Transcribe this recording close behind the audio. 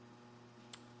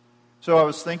So I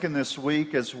was thinking this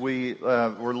week as we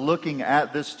were looking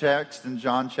at this text in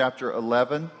John chapter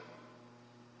 11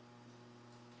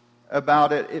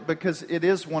 about it, because it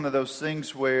is one of those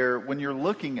things where when you're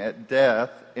looking at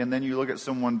death and then you look at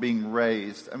someone being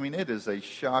raised, I mean, it is a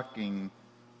shocking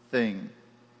thing.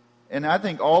 And I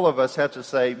think all of us have to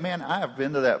say, man, I have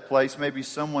been to that place. Maybe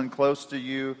someone close to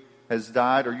you has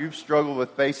died, or you've struggled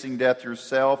with facing death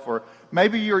yourself, or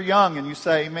maybe you're young and you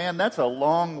say, man, that's a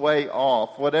long way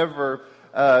off. Whatever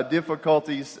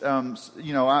difficulties, I'm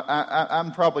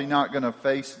probably not going to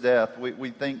face death. We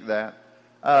think that.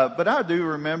 But I do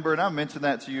remember, and I mentioned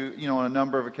that to you, on a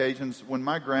number of occasions, when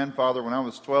my grandfather, when I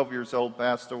was 12 years old,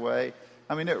 passed away.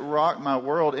 I mean, it rocked my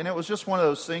world, and it was just one of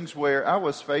those things where I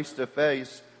was face to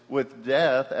face with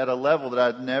death at a level that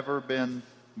I'd never been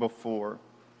before.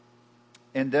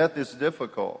 And death is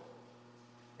difficult.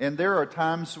 And there are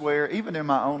times where, even in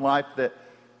my own life, that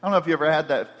I don't know if you ever had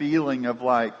that feeling of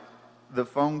like the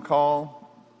phone call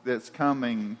that's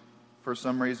coming for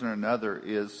some reason or another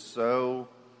is so,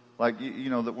 like,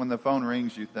 that when the phone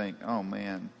rings, you think, oh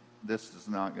man, this is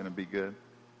not going to be good.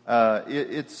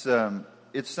 It's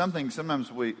something sometimes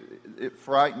it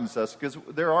frightens us, because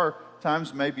there are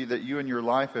times maybe that you in your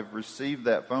life have received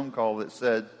that phone call that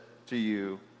said to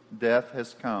you, death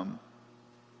has come.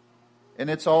 And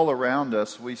it's all around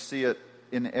us. We see it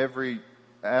in every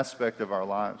aspect of our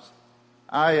lives.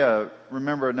 I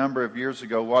remember a number of years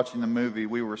ago watching the movie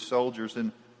We Were Soldiers,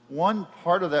 and one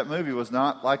part of that movie was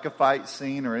not like a fight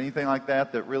scene or anything like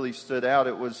that really stood out.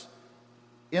 It was,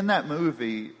 in that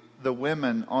movie, the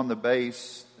women on the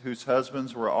base whose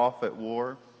husbands were off at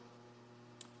war,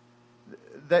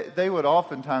 they would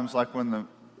oftentimes, like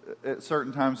at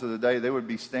certain times of the day, they would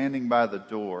be standing by the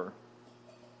door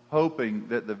hoping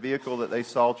that the vehicle that they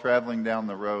saw traveling down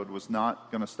the road was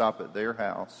not going to stop at their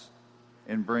house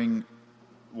and bring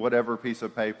whatever piece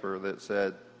of paper that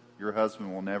said, your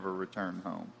husband will never return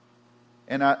home.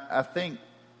 And I think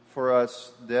for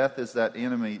us, death is that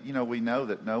enemy. We know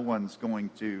that no one's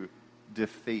going to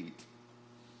defeat.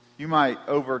 You might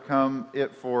overcome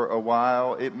it for a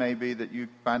while. It may be that you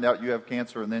find out you have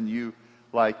cancer, and then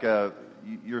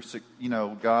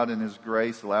God in His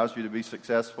grace allows you to be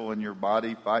successful, and your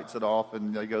body fights it off,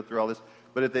 and they go through all this.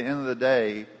 But at the end of the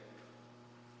day,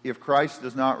 if Christ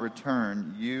does not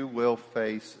return, you will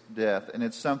face death. And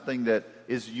it's something that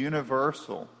is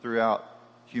universal throughout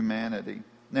humanity.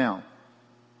 Now,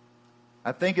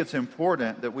 I think it's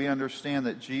important that we understand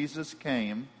that Jesus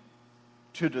came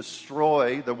to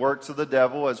destroy the works of the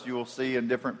devil, as you will see in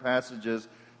different passages.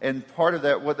 And part of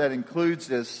that, what that includes,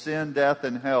 is sin, death,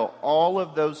 and hell. All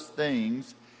of those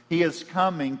things, He is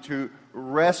coming to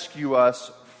rescue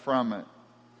us from it.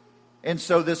 And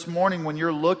so this morning, when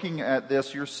you're looking at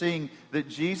this, you're seeing that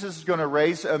Jesus is going to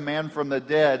raise a man from the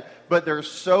dead, but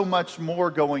there's so much more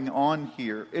going on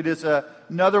here. It is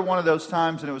another one of those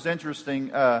times, and it was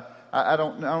interesting. I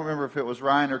don't remember if it was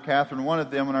Ryan or Catherine, one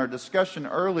of them, in our discussion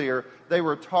earlier, they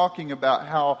were talking about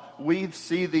how we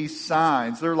see these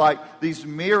signs. They're like these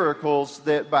miracles,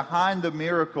 that behind the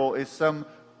miracle is some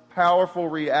powerful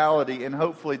reality, and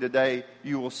hopefully today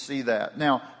you will see that.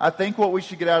 Now, I think what we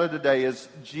should get out of today is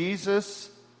Jesus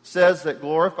says that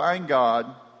glorifying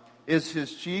God is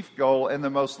His chief goal and the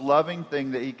most loving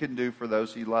thing that He can do for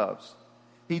those He loves.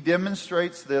 He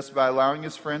demonstrates this by allowing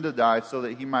His friend to die so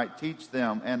that He might teach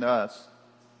them and us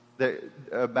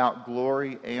about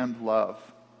glory and love.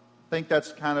 I think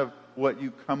that's kind of what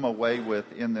you come away with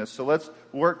in this. So let's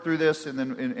work through this, and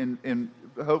then and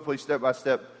hopefully step by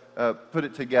step put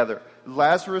it together.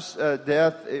 Lazarus'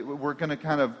 death, we're going to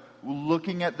kind of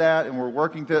looking at that, and we're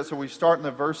working through it. So we start in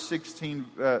the first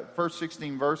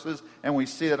 16 verses, and we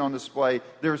see it on display.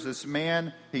 There's this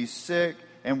man, he's sick,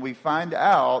 and we find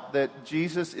out that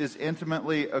Jesus is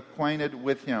intimately acquainted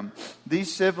with him.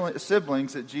 These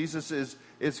siblings that Jesus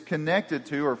is connected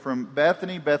to are from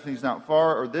Bethany. Bethany's not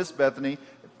far, or this Bethany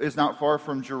is not far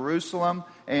from Jerusalem.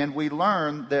 And we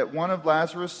learn that one of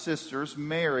Lazarus' sisters,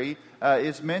 Mary,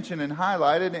 is mentioned and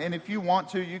highlighted. And if you want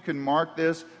to, you can mark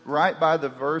this right by the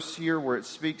verse here where it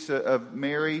speaks of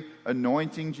Mary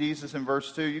anointing Jesus in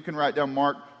verse 2. You can write down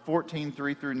Mark 14,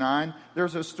 3 through 9.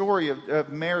 There's a story of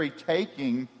Mary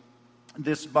taking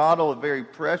this bottle of very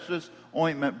precious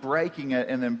ointment, breaking it,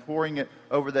 and then pouring it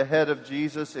over the head of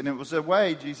Jesus. And it was a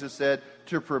way, Jesus said,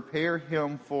 to prepare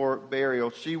him for burial.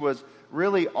 She was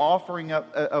really offering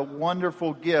up a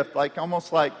wonderful gift,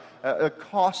 almost like a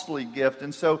costly gift.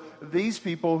 And so these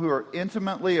people who are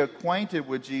intimately acquainted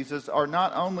with Jesus are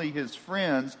not only His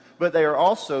friends, but they are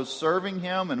also serving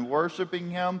Him and worshiping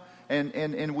Him.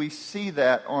 And we see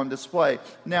that on display.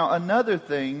 Now, another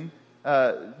thing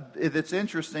that's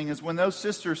interesting is when those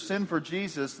sisters send for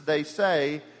Jesus, they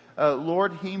say,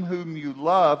 Lord, him whom you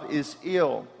love is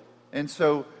ill. And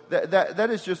so that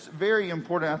is just very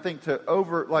important, I think, to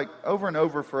over and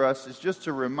over for us, is just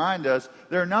to remind us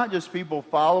they're not just people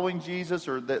following Jesus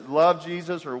or that love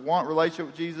Jesus or want relationship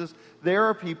with Jesus. There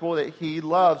are people that he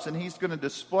loves, and he's going to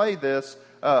display this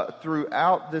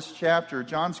throughout this chapter.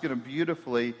 John's going to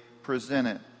beautifully present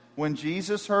it. When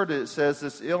Jesus heard it, it says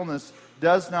this illness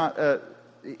does not...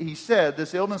 he said,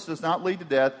 this illness does not lead to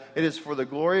death. It is for the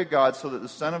glory of God, so that the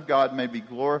Son of God may be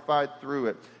glorified through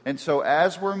it. And so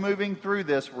as we're moving through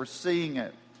this, we're seeing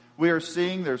it. We are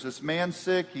seeing there's this man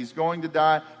sick. He's going to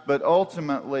die. But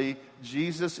ultimately,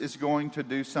 Jesus is going to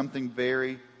do something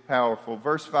very powerful.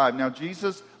 Verse 5, now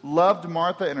Jesus loved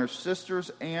Martha and her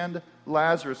sisters and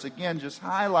Lazarus. Again, just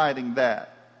highlighting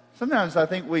that. Sometimes I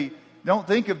think we don't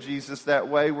think of Jesus that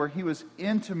way, where he was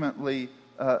intimately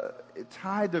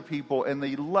tied to people, and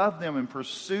they loved them and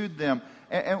pursued them.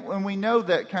 And we know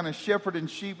that kind of shepherd and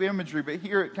sheep imagery, but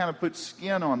here it kind of puts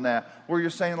skin on that, where you're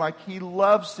saying like he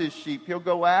loves his sheep. He'll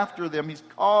go after them. He's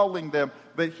calling them.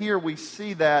 But here we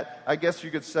see that, I guess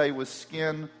you could say, with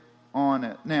skin on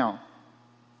it. Now,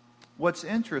 what's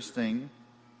interesting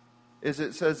is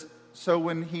it says, so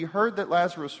when he heard that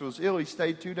Lazarus was ill, he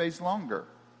stayed 2 days longer.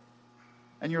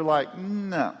 And you're like,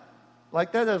 no.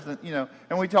 Like that doesn't,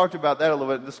 and we talked about that a little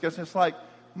bit in discussion. It's like,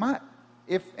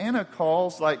 if Anna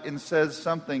calls and says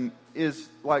something is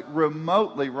like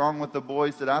remotely wrong with the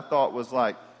boys that I thought was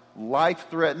like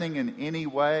life-threatening in any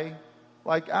way,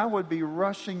 like I would be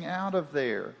rushing out of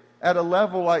there at a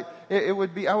level like I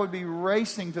would be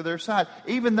racing to their side.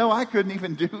 Even though I couldn't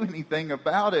even do anything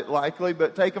about it likely,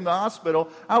 but take them to the hospital,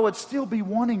 I would still be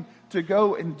wanting to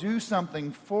go and do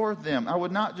something for them. I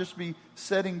would not just be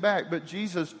sitting back, but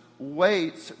Jesus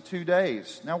waits 2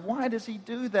 days. Now, why does he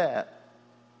do that?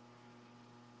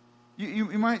 You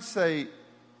might say,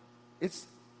 it's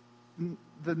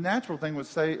the natural thing would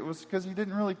say it was because he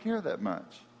didn't really care that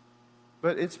much.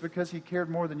 But it's because he cared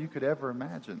more than you could ever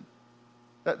imagine.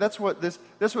 That's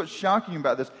what's shocking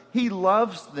about this. He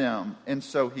loves them, and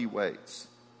so he waits.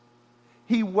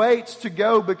 He waits to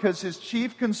go because his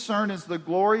chief concern is the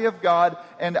glory of God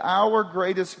and our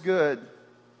greatest good.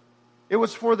 It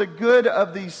was for the good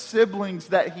of these siblings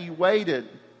that he waited.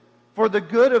 For the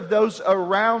good of those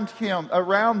around them,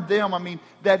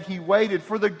 that he waited.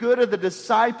 For the good of the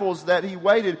disciples that he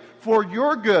waited. For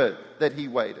your good that he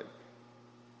waited.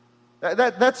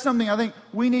 That's something I think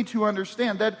we need to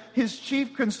understand. That his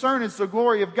chief concern is the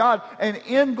glory of God. And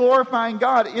in glorifying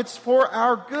God, it's for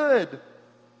our good.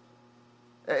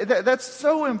 That's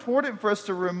so important for us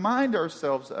to remind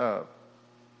ourselves of.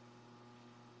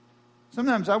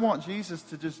 Sometimes I want Jesus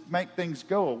to just make things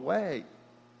go away.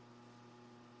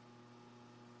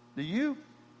 Do you?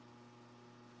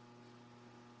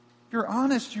 If you're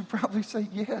honest, you probably say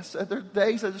yes. There are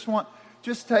days I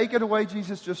just take it away,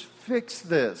 Jesus, just fix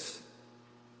this.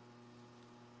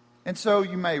 And so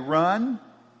you may run,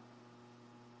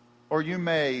 or you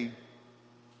may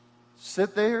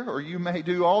sit there, or you may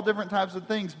do all different types of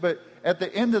things. But at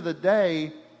the end of the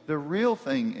day, the real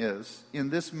thing is, in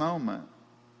this moment,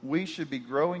 we should be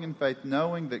growing in faith,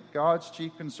 knowing that God's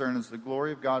chief concern is the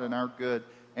glory of God and our good,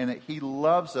 and that he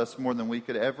loves us more than we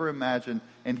could ever imagine,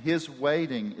 and his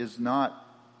waiting is not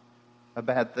a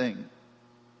bad thing.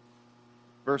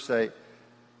 Verse 8,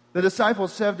 the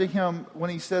disciples said to him, when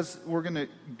he says we're going to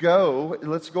go,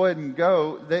 let's go ahead and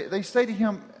go, they say to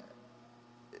him,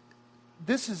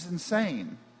 this is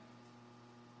insane.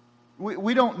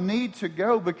 We don't need to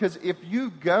go, because if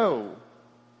you go,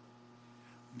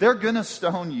 they're going to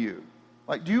stone you.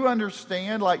 Like, do you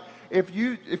understand? Like, if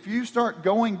you start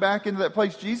going back into that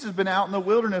place, Jesus has been out in the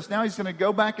wilderness. Now he's going to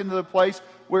go back into the place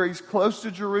where he's close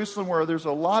to Jerusalem, where there's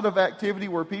a lot of activity,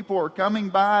 where people are coming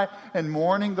by and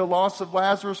mourning the loss of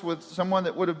Lazarus with someone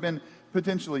that would have been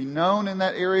potentially known in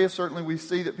that area. Certainly we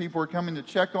see that people are coming to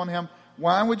check on him.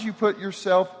 Why would you put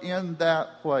yourself in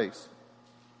that place?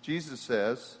 Jesus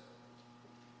says,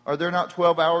 are there not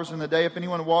 12 hours in the day? If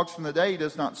anyone walks in the day, he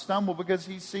does not stumble because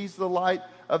he sees the light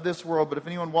of this world. But if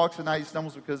anyone walks at night, he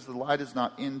stumbles because the light is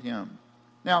not in him.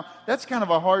 Now, that's kind of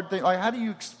a hard thing. Like, how do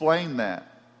you explain that?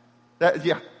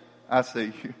 Yeah, I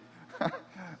see you.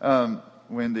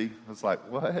 Wendy was like,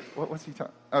 what? What was he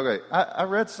talking? Okay, I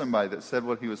read somebody that said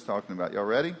what he was talking about. Y'all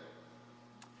ready?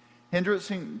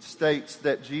 Hendrickson states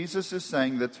that Jesus is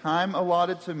saying the time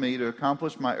allotted to me to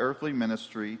accomplish my earthly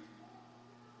ministry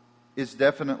is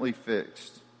definitely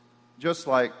fixed, just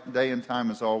like day and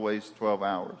time is always 12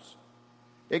 hours.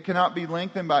 It cannot be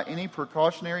lengthened by any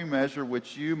precautionary measure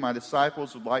which you, my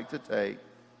disciples, would like to take.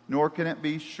 nor can it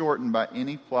be shortened by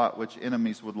any plot which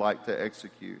enemies would like to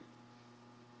execute.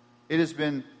 It has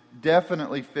been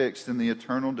definitely fixed in the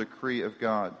eternal decree of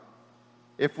God.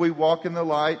 If we walk in the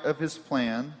light of His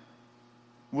plan,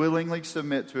 willingly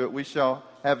submit to it, we shall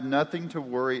have nothing to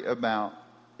worry about.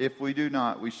 If we do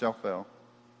not, we shall fail.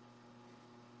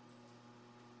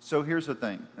 So here's the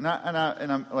thing, and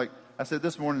I'm like I said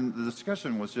this morning, the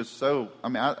discussion was just so.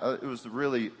 It was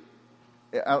really.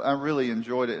 I really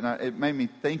enjoyed it, and it made me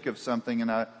think of something, and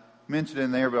I mentioned it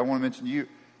in there, but I want to mention to you.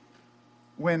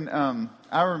 When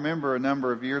I remember a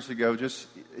number of years ago just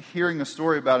hearing a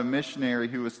story about a missionary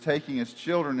who was taking his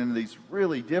children into these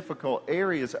really difficult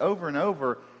areas over and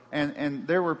over, and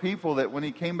there were people that when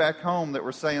he came back home that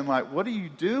were saying, like, what are you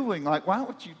doing? Like, why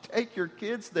would you take your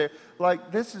kids there?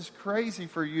 Like, this is crazy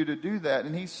for you to do that.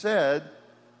 And he said,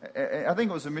 I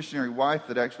think it was a missionary wife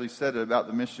that actually said it about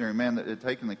the missionary man that had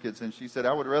taken the kids, and she said,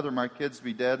 I would rather my kids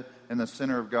be dead in the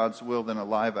center of God's will than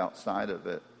alive outside of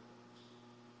it.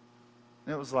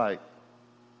 And it was like,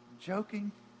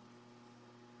 joking?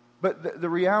 But the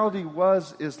reality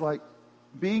is like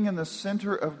being in the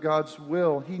center of God's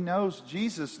will. He knows,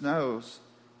 Jesus knows,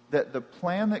 that the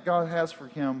plan that God has for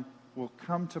him will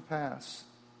come to pass.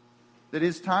 That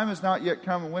his time has not yet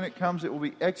come, and when it comes, it will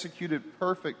be executed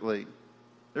perfectly.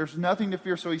 There's nothing to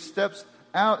fear. So he steps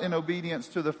out in obedience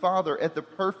to the Father at the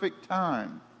perfect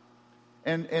time.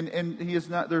 And he is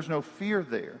not, there's no fear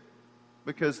there,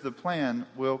 because the plan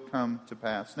will come to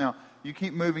pass. Now, you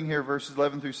keep moving here, verses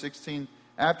 11 through 16.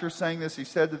 After saying this, he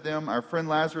said to them, our friend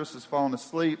Lazarus has fallen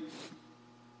asleep.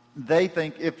 They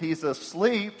think if he's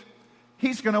asleep,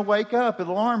 he's going to wake up. The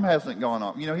alarm hasn't gone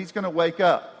off. He's going to wake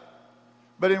up.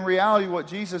 But in reality, what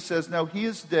Jesus says, no, he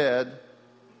is dead,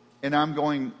 and I'm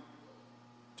going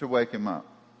to wake him up.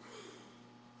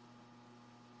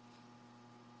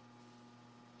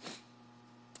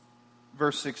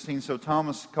 Verse 16, so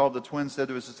Thomas called the twins, said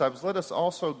to his disciples, let us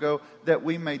also go that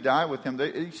we may die with him.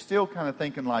 He's still kind of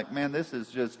thinking like, man, this is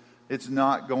just, it's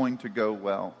not going to go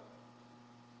well.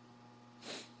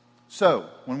 So,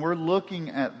 when we're looking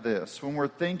at this, when we're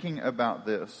thinking about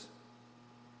this,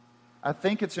 I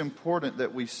think it's important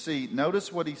that we see,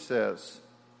 notice what he says.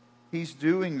 He's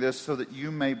doing this so that you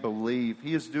may believe.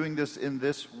 He is doing this in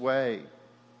this way.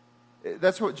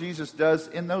 That's what Jesus does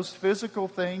in those physical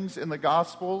things in the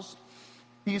Gospels.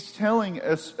 He's telling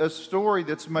us a story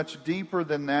that's much deeper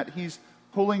than that. He's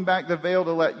pulling back the veil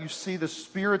to let you see the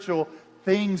spiritual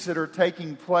things that are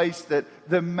taking place, that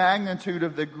the magnitude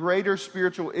of the greater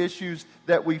spiritual issues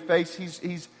that we face.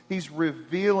 He's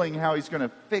revealing how he's going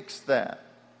to fix that,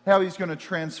 how he's going to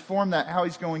transform that, how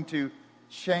he's going to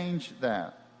change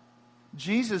that.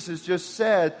 Jesus has just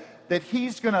said that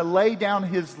he's going to lay down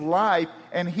his life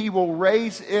and he will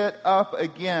raise it up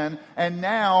again. And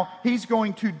now he's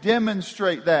going to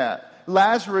demonstrate that.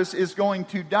 Lazarus is going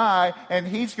to die and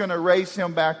he's going to raise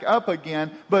him back up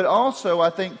again. But also, I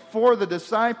think, for the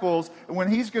disciples, when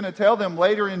he's going to tell them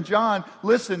later in John,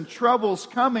 listen, trouble's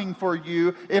coming for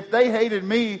you. If they hated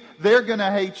me, they're going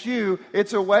to hate you.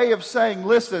 It's a way of saying,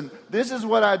 listen, this is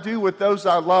what I do with those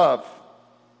I love.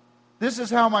 This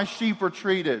is how my sheep are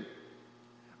treated.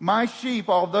 My sheep,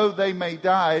 although they may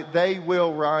die, they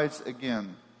will rise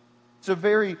again. It's a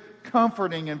very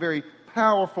comforting and very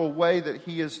powerful way that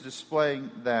he is displaying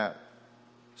that.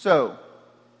 So,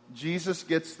 Jesus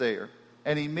gets there,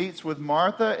 and he meets with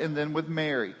Martha and then with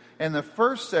Mary. And the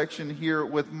first section here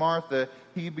with Martha,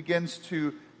 he begins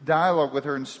to dialogue with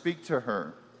her and speak to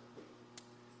her.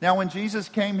 Now, when Jesus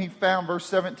came, he found, verse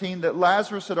 17, that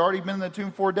Lazarus had already been in the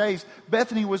tomb 4 days.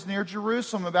 Bethany was near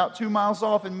Jerusalem, about 2 miles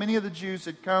off, and many of the Jews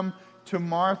had come to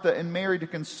Martha and Mary to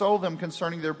console them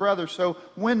concerning their brother. So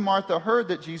when Martha heard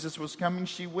that Jesus was coming,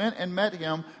 she went and met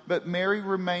him, but Mary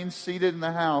remained seated in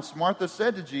the house. Martha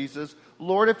said to Jesus,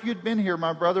 Lord, if you'd been here,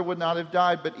 my brother would not have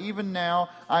died. But even now,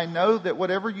 I know that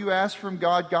whatever you ask from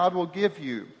God, God will give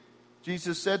you.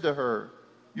 Jesus said to her,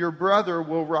 your brother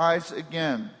will rise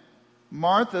again.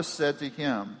 Martha said to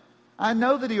him, I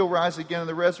know that he'll rise again in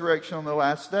the resurrection on the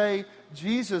last day.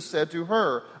 Jesus said to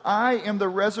her, I am the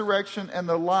resurrection and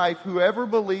the life. Whoever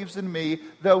believes in me,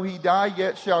 though he die,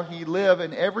 yet shall he live.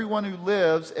 And everyone who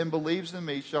lives and believes in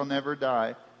me shall never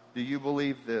die. Do you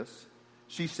believe this?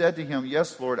 She said to him,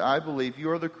 yes, Lord, I believe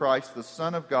you are the Christ, the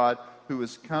Son of God, who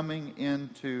is coming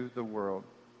into the world.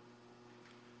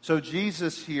 So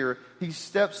Jesus here, he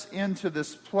steps into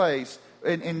this place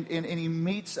and he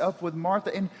meets up with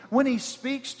Martha. And when he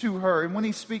speaks to her and when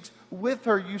he speaks with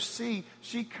her, you see,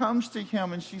 she comes to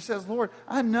him and she says, Lord,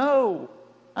 I know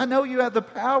I know you have the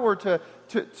power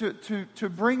to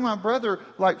bring my brother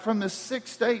like from this sick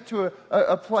state to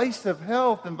a place of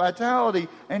health and vitality.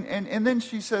 And then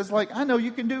she says, like, I know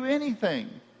you can do anything.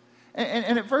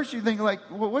 And at first you think, like,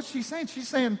 well, what's she saying? She's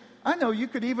saying, I know you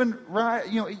could even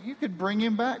you could bring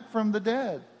him back from the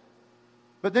dead.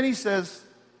 But then he says,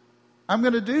 I'm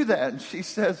going to do that. And she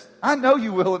says, I know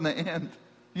you will in the end.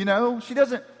 She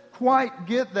doesn't quite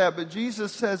get that, but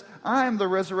Jesus says, I am the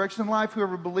resurrection and life.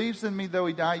 Whoever believes in me, though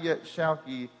he die, yet shall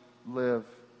he live.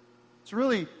 It's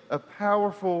really a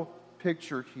powerful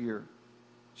picture here.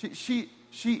 She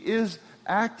is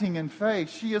acting in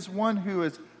faith. She is one who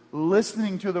is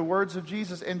listening to the words of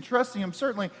Jesus and trusting him.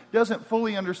 Certainly doesn't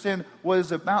fully understand what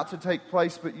is about to take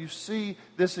place, but you see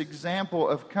this example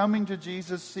of coming to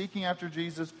Jesus, seeking after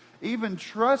Jesus, even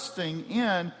trusting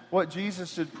in what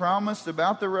Jesus had promised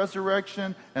about the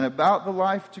resurrection and about the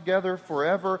life together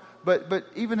forever. But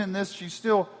even in this, she's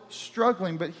still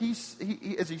struggling. But he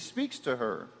as he speaks to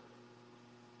her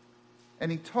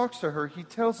and he talks to her, he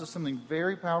tells us something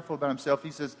very powerful about himself.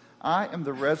 He says, I am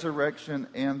the resurrection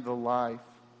and the life.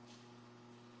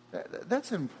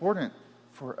 That's important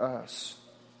for us.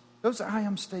 Those I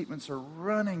am statements are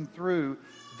running through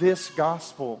this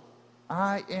gospel.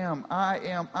 I am.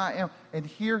 And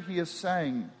here he is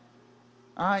saying,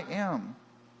 I am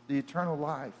the eternal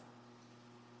life.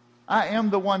 I am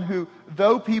the one who,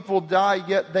 though people die,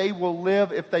 yet they will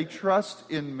live if they trust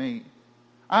in me.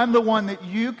 I'm the one that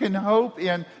you can hope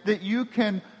in, that you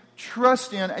can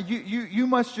trust in. You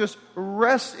must just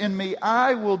rest in me.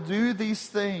 I will do these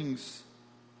things.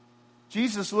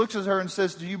 Jesus looks at her and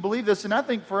says, do you believe this? And I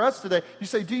think for us today, you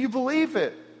say, do you believe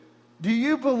it? Do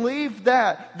you believe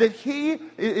that he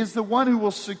is the one who will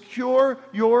secure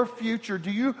your future? Do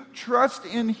you trust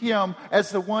in him as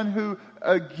the one who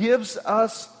gives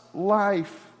us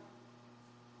life?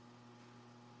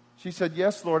 She said,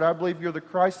 yes, Lord, I believe you're the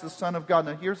Christ, the Son of God.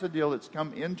 Now here's the deal that's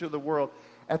come into the world.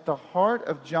 At the heart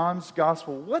of John's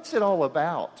gospel, what's it all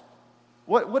about?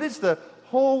 What is the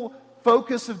whole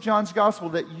focus of John's gospel?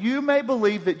 That you may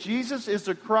believe that Jesus is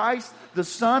the Christ, the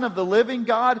Son of the living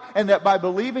God, and that by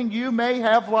believing you may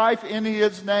have life in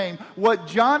his name. What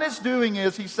John is doing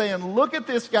is he's saying, look at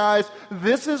this, guys.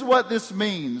 This is what this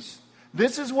means.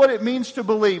 This is what it means to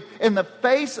believe. In the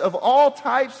face of all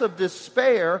types of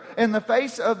despair, in the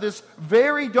face of this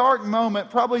very dark moment,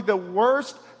 probably the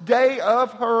worst day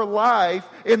of her life,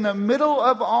 in the middle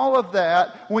of all of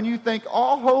that, when you think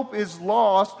all hope is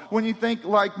lost, when you think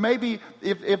like maybe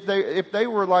if they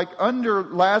were like under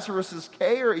Lazarus's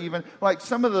care, even like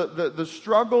some of the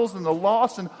struggles and the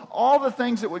loss and all the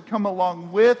things that would come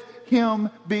along with him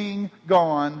being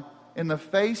gone, in the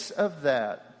face of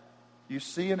that, you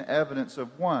see an evidence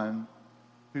of one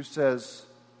who says,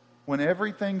 when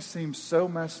everything seems so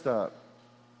messed up,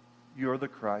 you're the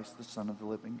Christ, the Son of the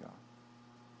living God.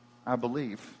 I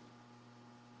believe.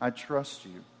 I trust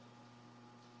you.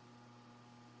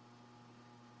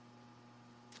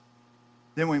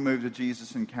 Then we move to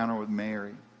Jesus' encounter with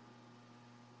Mary.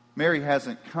 Mary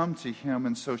hasn't come to him,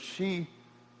 and so she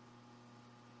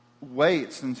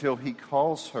waits until he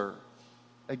calls her.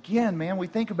 Again, man, we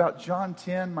think about John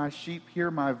 10, my sheep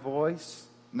hear my voice,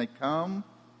 and they come,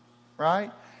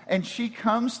 right? And she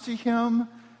comes to him,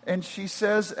 and she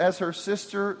says, as her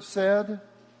sister said,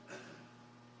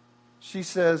 she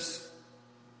says,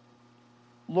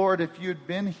 Lord, if you had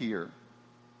been here,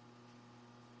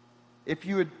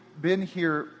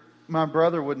 my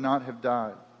brother would not have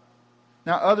died.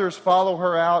 Now others follow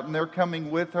her out and they're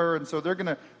coming with her, and so they're going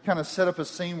to kind of set up a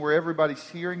scene where everybody's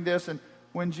hearing this. And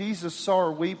when Jesus saw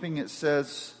her weeping, it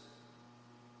says,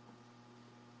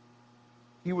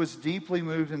 he was deeply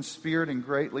moved in spirit and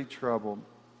greatly troubled.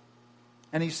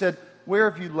 And he said, where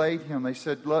have you laid him? They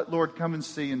said, Lord, come and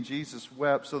see. And Jesus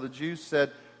wept. So the Jews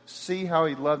said, see how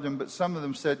he loved him. But some of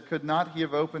them said, could not he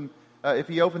have opened, if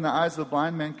he opened the eyes of the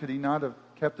blind man, could he not have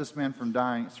kept this man from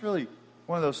dying? It's really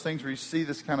one of those things where you see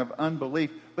this kind of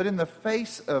unbelief. But in the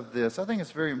face of this, I think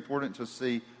it's very important to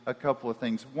see a couple of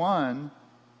things. One,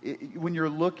 when you're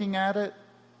looking at it,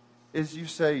 is you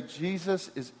say, Jesus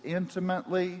is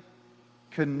intimately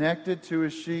connected to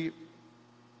his sheep.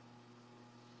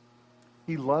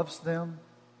 He loves them.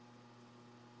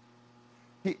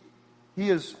 He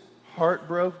is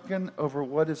heartbroken over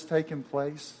what has taken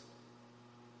place.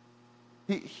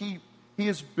 He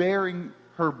is bearing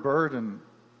her burden.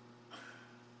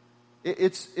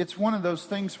 It's one of those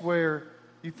things where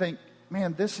you think,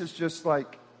 man, this is just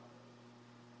like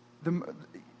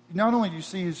not only do you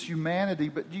see his humanity,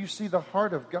 but do you see the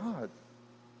heart of God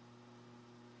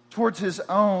towards his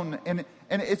own, and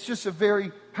it's just a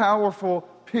very powerful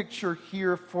picture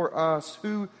here for us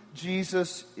who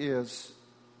Jesus is.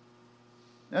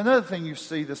 Another thing you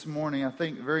see this morning, I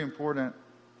think very important,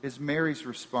 is Mary's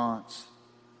response.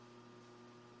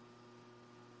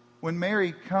 When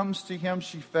Mary comes to him,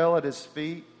 she fell at his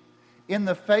feet. In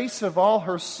the face of all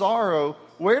her sorrow,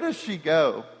 where does she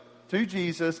go? To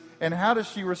Jesus. And how does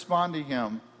she respond to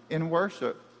him? In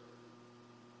worship.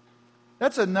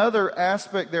 That's another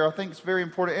aspect there I think is very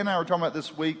important. Ann and I were talking about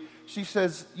this week. She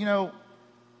says,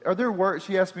 are there words,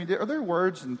 she asked me, are there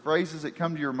words and phrases that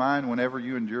come to your mind whenever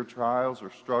you endure trials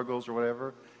or struggles or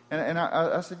whatever? And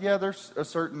I said, yeah, there's a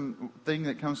certain thing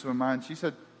that comes to my mind. She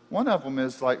said, one of them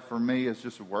is, like, for me, is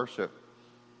just worship.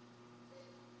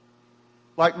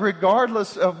 Like,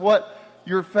 regardless of what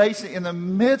you're facing, in the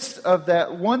midst of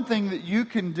that, one thing that you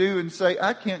can do and say,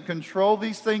 I can't control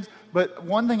these things, but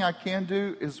one thing I can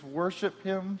do is worship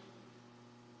Him.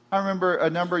 I remember a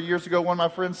number of years ago, one of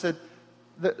my friends said,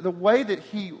 the way that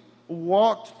he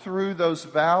walked through those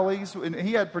valleys, and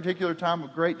he had a particular time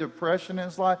of great depression in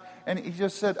his life, and he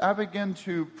just said, I began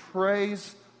to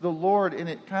praise the Lord, and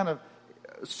it kind of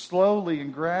slowly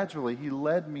and gradually, He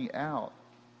led me out.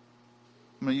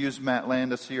 I'm going to use Matt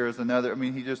Landis here as another.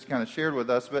 He just kind of shared with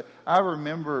us, but I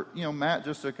remember, Matt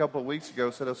just a couple of weeks ago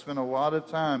said, I've spent a lot of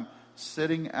time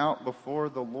sitting out before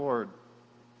the Lord.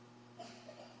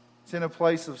 It's in a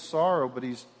place of sorrow, but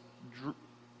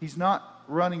he's not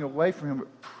running away from Him,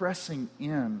 but pressing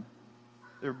in.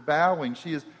 They're bowing.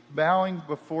 She is bowing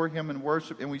before Him in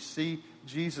worship, and we see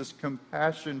Jesus'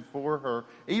 compassion for her.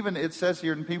 Even it says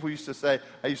here, and people used to say,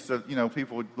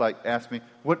 people would ask me,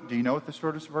 do you know what the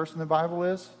shortest verse in the Bible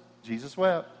is? Jesus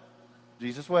wept.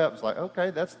 Jesus wept. It's like,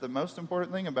 okay, that's the most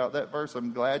important thing about that verse.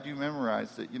 I'm glad you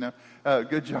memorized it,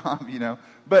 good job,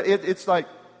 But it's like,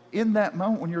 in that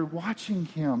moment when you're watching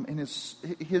Him, and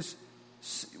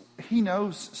He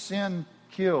knows sin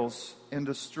kills and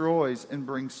destroys and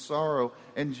brings sorrow,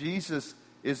 and Jesus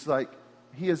is like,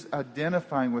 He is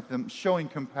identifying with them, showing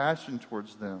compassion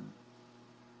towards them.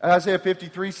 Isaiah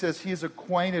 53 says He is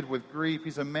acquainted with grief.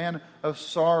 He's a man of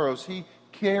sorrows. He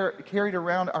carried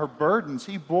around our burdens.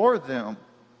 He bore them.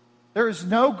 There is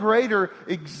no greater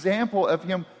example of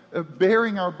Him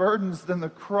bearing our burdens than the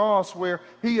cross, where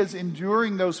He is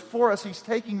enduring those for us. He's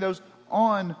taking those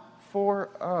on for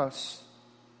us.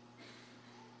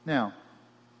 Now,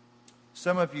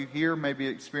 some of you here may be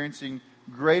experiencing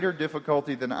greater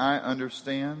difficulty than I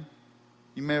understand.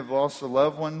 You may have lost a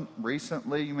loved one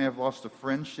recently. You may have lost a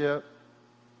friendship.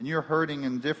 And you're hurting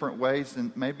in different ways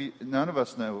than maybe none of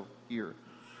us know here.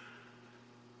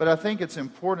 But I think it's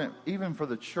important, even for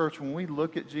the church, when we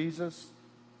look at Jesus,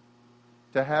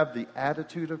 to have the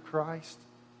attitude of Christ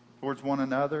towards one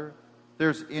another. If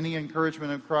there's any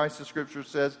encouragement in Christ, the Scripture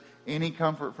says, any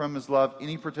comfort from His love,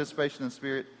 any participation in the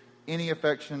Spirit, any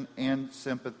affection and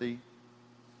sympathy.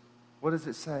 What does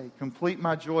it say? Complete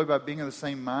my joy by being of the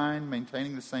same mind,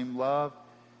 maintaining the same love.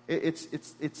 It's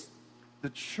the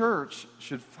church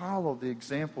should follow the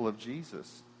example of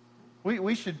Jesus.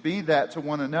 We should be that to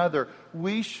one another.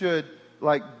 We should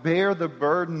bear the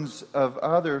burdens of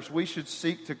others. We should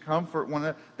seek to comfort one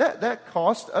another. That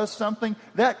costs us something.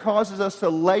 That causes us to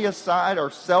lay aside our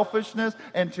selfishness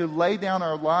and to lay down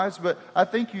our lives. But I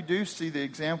think you do see the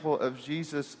example of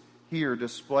Jesus here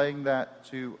displaying that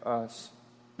to us.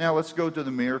 Now let's go to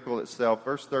the miracle itself.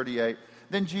 Verse 38.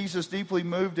 Then Jesus, deeply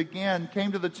moved again,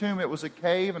 came to the tomb. It was a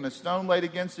cave, and a stone laid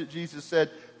against it. Jesus said,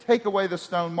 "Take away the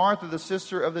stone." Martha, the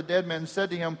sister of the dead man, said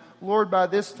to Him, "Lord, by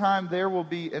this time there will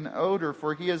be an odor,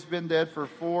 for he has been dead for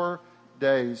 4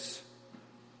 days."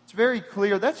 It's very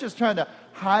clear. That's just trying to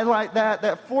highlight that.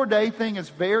 That 4-day thing is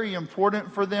very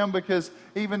important for them, because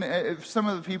even if some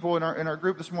of the people in our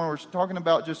group this morning were talking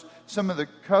about just some of the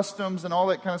customs and all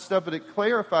that kind of stuff, but it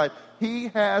clarified, He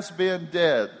has been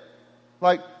dead.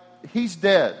 He's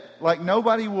dead.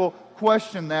 Nobody will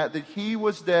question that He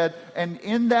was dead. And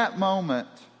in that moment,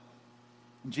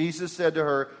 Jesus said to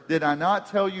her, "Did I not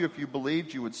tell you if you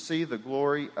believed you would see the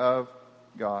glory of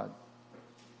God?"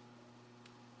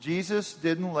 Jesus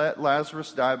didn't let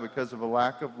Lazarus die because of a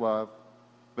lack of love,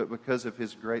 but because of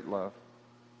His great love.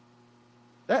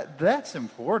 That's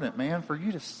important, man, for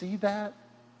you to see that.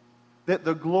 That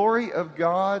the glory of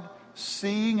God,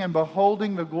 seeing and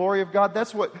beholding the glory of God,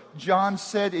 that's what John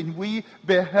said, and we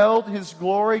beheld His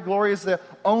glory. Glory is the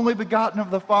only begotten of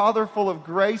the Father, full of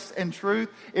grace and truth.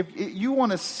 If you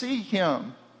want to see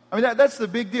Him, that's the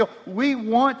big deal. We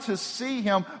want to see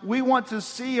Him. We want to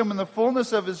see Him in the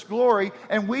fullness of His glory.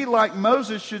 And we, like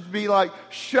Moses, should be like,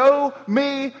 "Show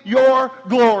me your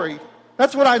glory."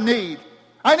 That's what I need.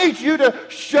 I need you to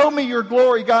show me your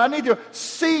glory, God. I need to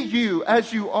see you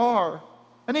as you are.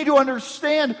 I need to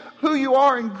understand who you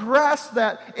are and grasp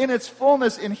that in its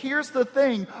fullness. And here's the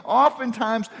thing.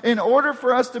 Oftentimes, in order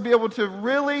for us to be able to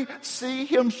really see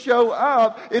Him show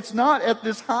up, it's not at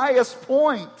this highest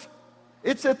point.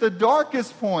 It's at the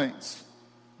darkest points.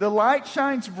 The light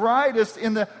shines brightest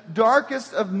in the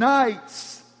darkest of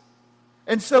nights.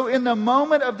 And so in the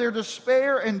moment of their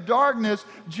despair and darkness,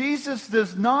 Jesus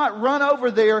does not run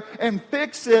over there and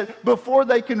fix it before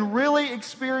they can really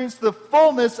experience the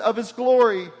fullness of His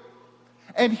glory.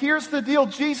 And here's the deal.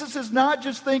 Jesus is not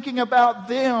just thinking about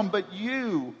them, but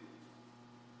you.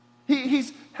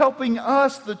 He's helping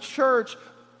us, the church,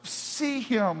 see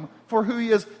Him for who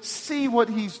He is, see what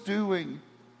He's doing,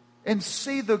 and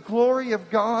see the glory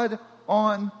of God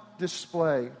on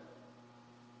display.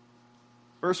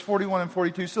 Verse 41 and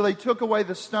 42, so they took away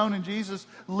the stone, and Jesus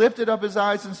lifted up His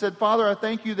eyes and said, Father, I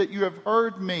thank You that You have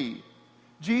heard me.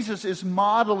 Jesus is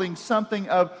modeling something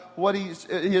of what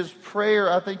his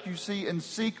prayer, I think you see in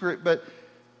secret, but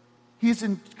He's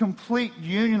in complete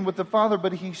union with the Father,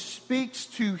 but He speaks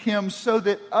to Him so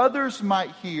that others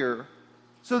might hear,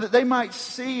 so that they might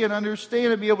see and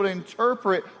understand and be able to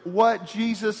interpret what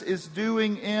Jesus is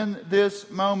doing in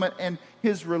this moment and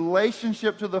His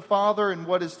relationship to the Father and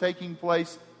what is taking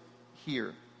place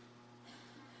here.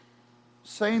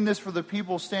 Saying this for the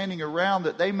people standing around,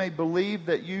 that they may believe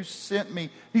that You sent Me.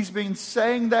 He's been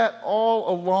saying that all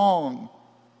along.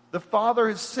 The Father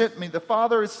has sent Me. The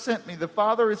Father has sent Me. The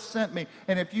Father has sent Me.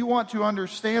 And if you want to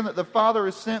understand that the Father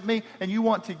has sent Me and you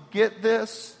want to get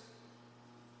this,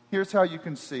 here's how you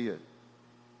can see it.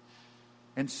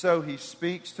 And so He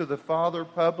speaks to the Father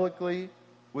publicly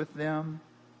with them.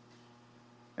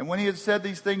 And when He had said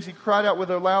these things, He cried out with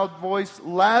a loud voice,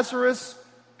 Lazarus,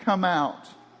 come out.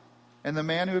 And the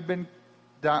man who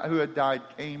had died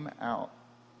came out.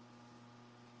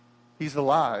 He's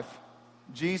alive.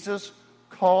 Jesus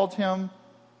called him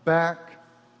back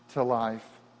to life.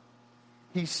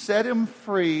 He set him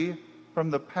free from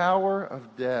the power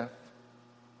of death.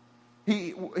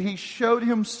 He showed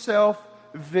Himself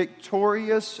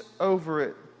victorious over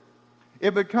it.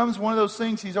 It becomes one of those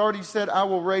things. He's already said, I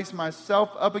will raise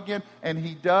Myself up again. And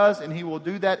He does, and He will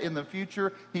do that in the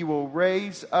future. He will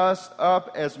raise us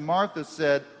up, as Martha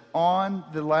said, on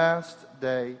the last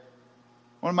day.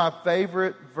 One of my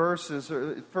favorite verses,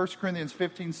 1 Corinthians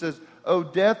 15 says, O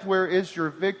death, where is your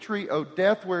victory? O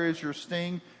death, where is your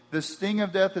sting? The sting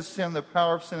of death is sin, the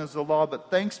power of sin is the law. But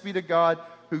thanks be to God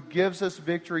who gives us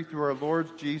victory through our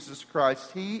Lord Jesus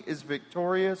Christ. He is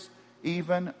victorious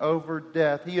even over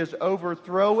death. He is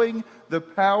overthrowing the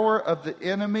power of the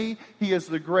enemy. He is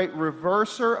the great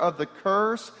reverser of the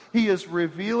curse. He is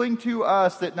revealing to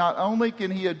us that not only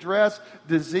can He address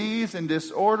disease and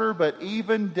disorder, but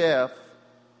even death.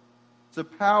 It's a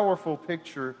powerful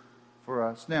picture for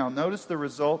us. Now, notice the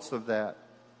results of that.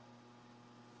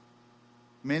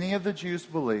 Many of the Jews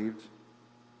believed,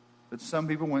 but some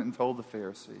people went and told the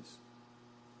Pharisees.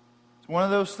 It's one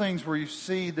of those things where you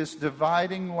see this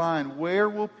dividing line. Where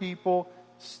will people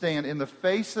stand? In the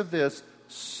face of this,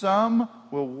 some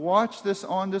will watch this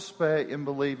on display and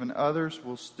believe, and others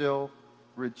will still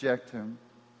reject Him.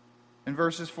 In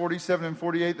verses 47 and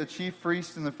 48, the chief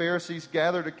priests and the Pharisees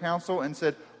gathered a council and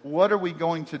said, what are we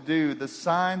going to do? The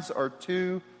signs are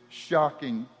too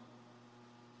shocking.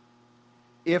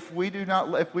 If we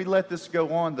let this go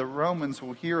on, the Romans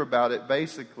will hear about it,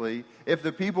 basically. If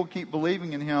the people keep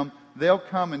believing in Him, they'll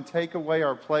come and take away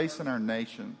our place in our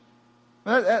nation.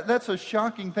 That's a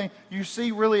shocking thing. You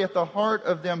see really at the heart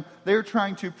of them, they're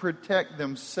trying to protect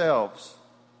themselves.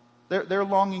 They're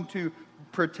longing to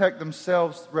protect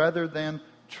themselves rather than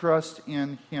trust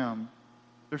in Him.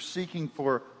 They're seeking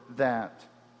for that.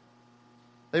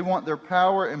 They want their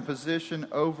power and position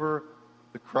over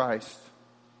the Christ.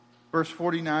 Verse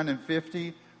 49 and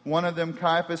 50, one of them,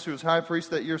 Caiaphas, who was high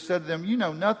priest that year, said to them, you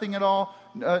know nothing at all,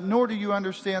 nor do you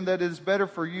understand that it is better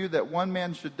for you that one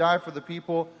man should die for the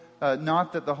people,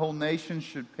 not that the whole nation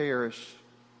should perish.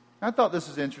 I thought this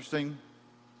is interesting.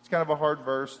 It's kind of a hard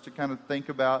verse to kind of think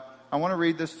about. I want to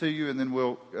read this to you, and then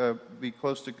we'll be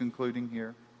close to concluding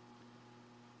here.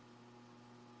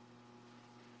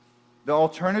 The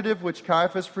alternative which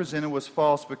Caiaphas presented was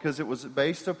false because it was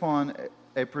based upon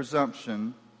a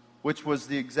presumption which was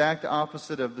the exact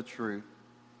opposite of the truth.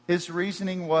 His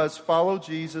reasoning was, follow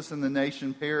Jesus and the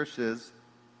nation perishes.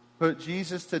 Put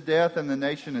Jesus to death and the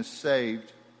nation is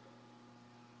saved.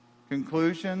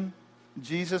 Conclusion,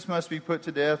 Jesus must be put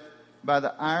to death. By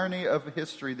the irony of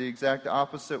history, the exact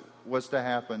opposite was to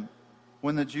happen.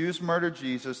 When the Jews murdered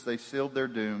Jesus, they sealed their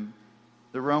doom.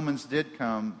 The Romans did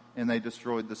come and they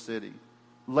destroyed the city.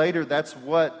 Later, that's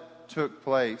what took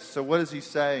place. So what is he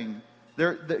saying?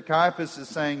 Caiaphas is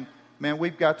saying, man,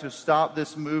 we've got to stop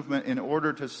this movement in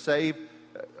order to save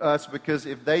us, because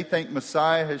if they think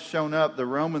Messiah has shown up, the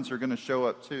Romans are going to show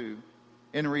up too.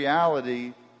 In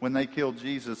reality, when they killed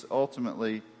Jesus,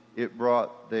 ultimately, it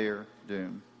brought their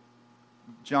doom.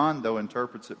 John, though,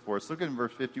 interprets it for us. Look at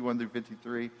verse 51 through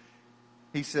 53.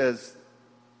 He says,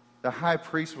 the high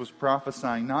priest was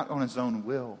prophesying not on his own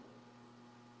will.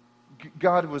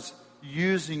 God was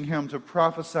using him to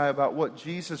prophesy about what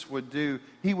Jesus would do.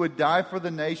 He would die for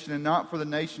the nation, and not for the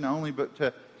nation only,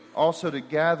 but also to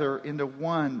gather into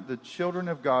one the children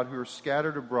of God who are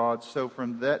scattered abroad. So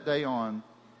from that day on,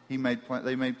 they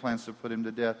made plans to put him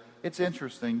to death. It's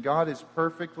interesting. God is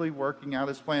perfectly working out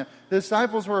his plan. The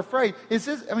disciples were afraid.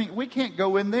 We can't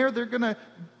go in there. They're going to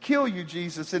kill you,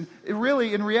 Jesus. And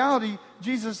really, in reality,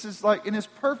 Jesus is like, in his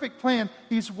perfect plan,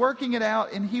 he's working it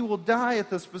out, and he will die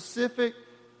at the specific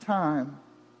time.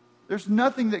 There's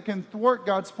nothing that can thwart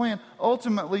God's plan.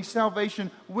 Ultimately,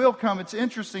 salvation will come. It's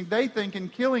interesting. They think in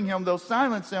killing him, they'll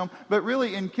silence him. But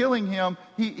really, in killing him,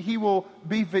 he will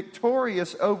be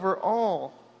victorious over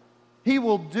all. He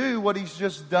will do what he's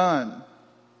just done.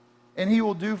 And he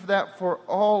will do that for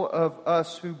all of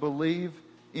us who believe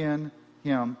in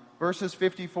him. Verses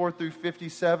 54 through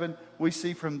 57, we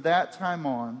see from that time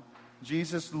on,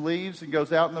 Jesus leaves and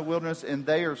goes out in the wilderness, and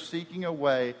they are seeking a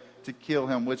way to kill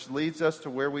him, which leads us to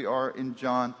where we are in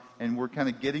John, and we're kind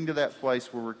of getting to that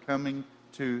place where we're coming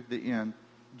to the end.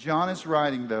 John is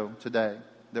writing, though, today,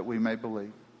 that we may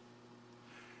believe,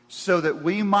 so that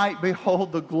we might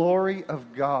behold the glory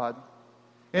of God.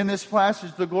 In this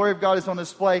passage, the glory of God is on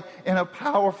display in a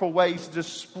powerful way. He's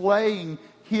displaying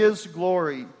his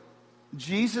glory.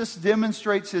 Jesus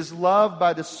demonstrates his love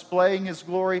by displaying his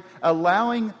glory,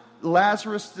 allowing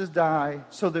Lazarus to die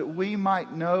so that we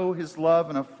might know his love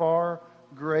in a far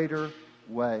greater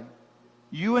way.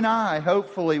 You and I,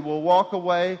 hopefully, will walk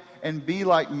away and be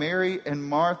like Mary and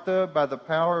Martha by the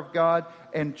power of God,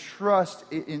 and trust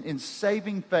in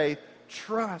saving faith,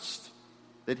 trust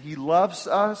that he loves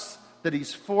us, that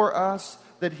he's for us,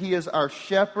 that he is our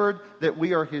shepherd, that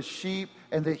we are his sheep,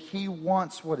 and that he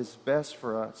wants what is best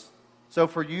for us. So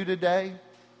for you today,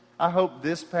 I hope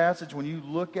this passage, when you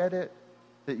look at it,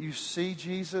 that you see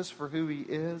Jesus for who he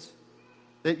is,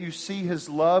 that you see his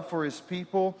love for his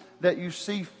people, that you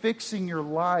see fixing your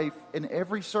life in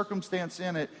every circumstance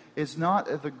in it is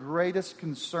not the greatest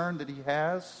concern that he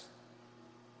has,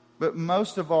 but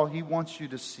most of all, he wants you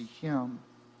to see him.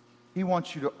 He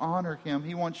wants you to honor him.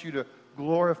 He wants you to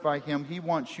glorify him. He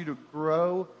wants you to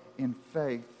grow in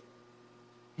faith.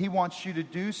 He wants you to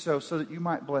do so that you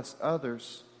might bless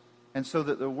others, and so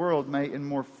that the world may in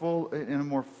a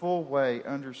more full way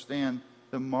understand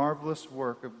the marvelous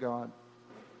work of God.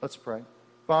 Let's pray.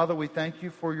 Father, we thank you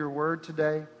for your word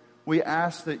today. We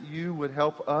ask that you would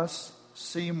help us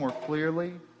see more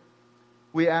clearly.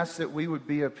 We ask that we would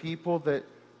be a people that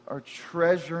are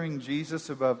treasuring Jesus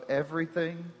above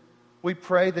everything. We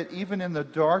pray that even in the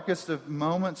darkest of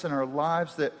moments in our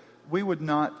lives, that we would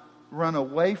not run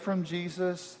away from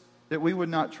Jesus, that we would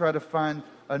not try to find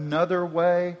another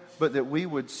way, but that we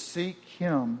would seek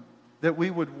him, that we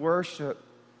would worship,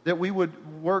 that we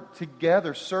would work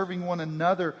together, serving one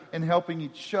another and helping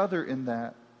each other in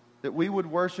that we would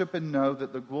worship and know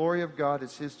that the glory of God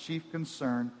is his chief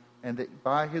concern, and that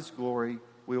by his glory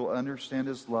we will understand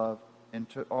his love. And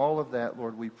to all of that,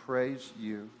 Lord, we praise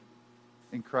you.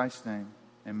 In Christ's name,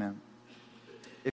 amen.